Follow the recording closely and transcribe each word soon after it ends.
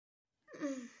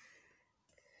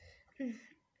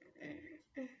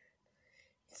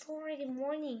It's already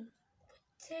morning.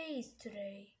 What day is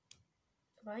today?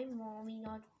 My mommy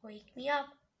not wake me up.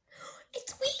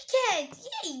 It's weekend!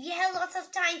 Yay! We have lots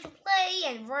of time to play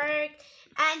and work,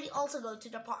 and we also go to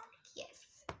the park.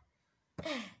 Yes.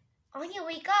 Anya,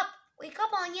 wake up! Wake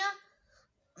up, Anya!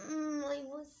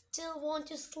 Still want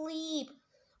to sleep.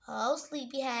 Oh,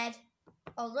 sleepyhead.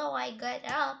 Although I got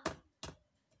up.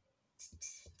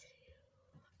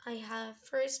 I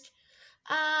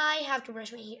have to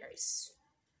brush my hairs.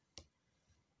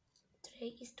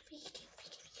 Today is the weekend.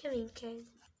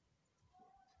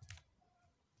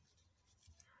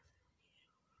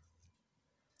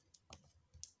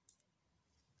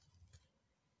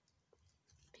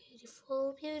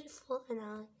 Beautiful, beautiful,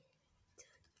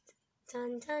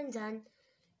 and done.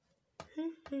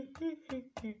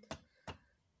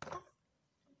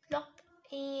 Look,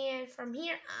 and from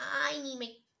here I need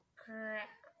my crap.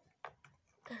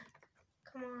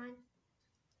 Come on,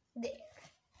 there,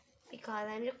 because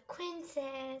I'm the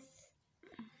princess.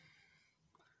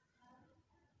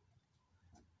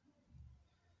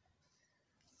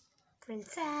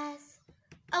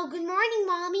 Oh, good morning,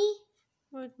 Mommy.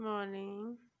 Good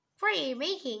morning. What are you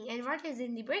making, and what is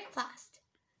in the breakfast?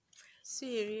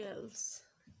 Cereals,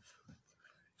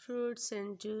 fruits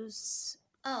and juice.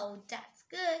 Oh, that's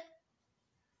good.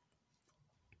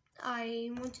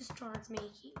 I want to start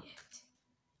making it.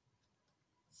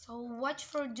 So what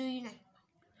fruit do you like?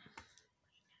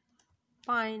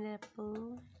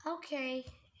 Pineapple. Okay.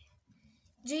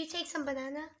 Do you take some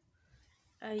banana?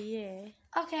 Yeah.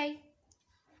 Okay.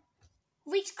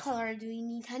 Which color do you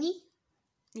need, honey?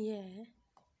 Yeah.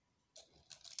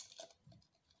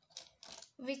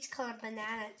 Which color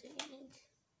banana do you need?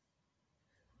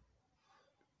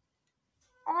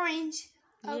 Orange.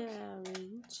 Okay. Yeah,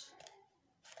 orange.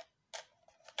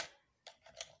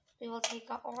 We will take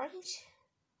an orange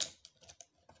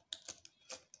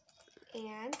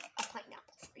and a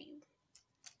pineapple for you.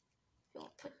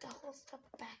 We'll put the whole stuff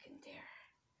back in there.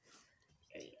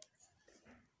 There you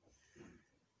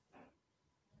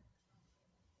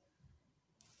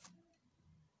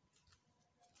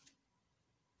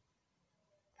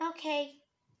go. Okay.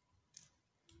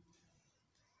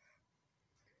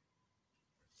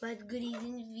 What goodies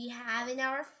we have in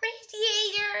our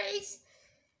refrigerators?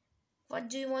 What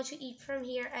do you want to eat from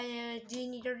here? Do you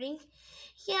need a drink?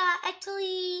 Yeah,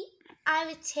 actually, I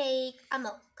would take a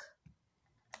milk.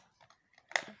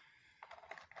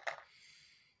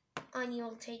 Anya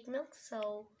will take milk,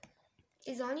 so...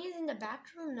 Is Anya in the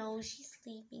bathroom? No, she's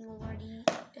sleeping already.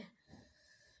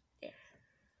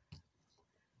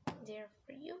 There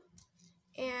for you.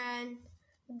 And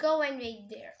go and wait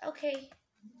there. Okay.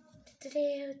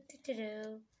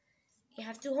 You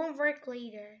have to homework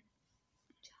later.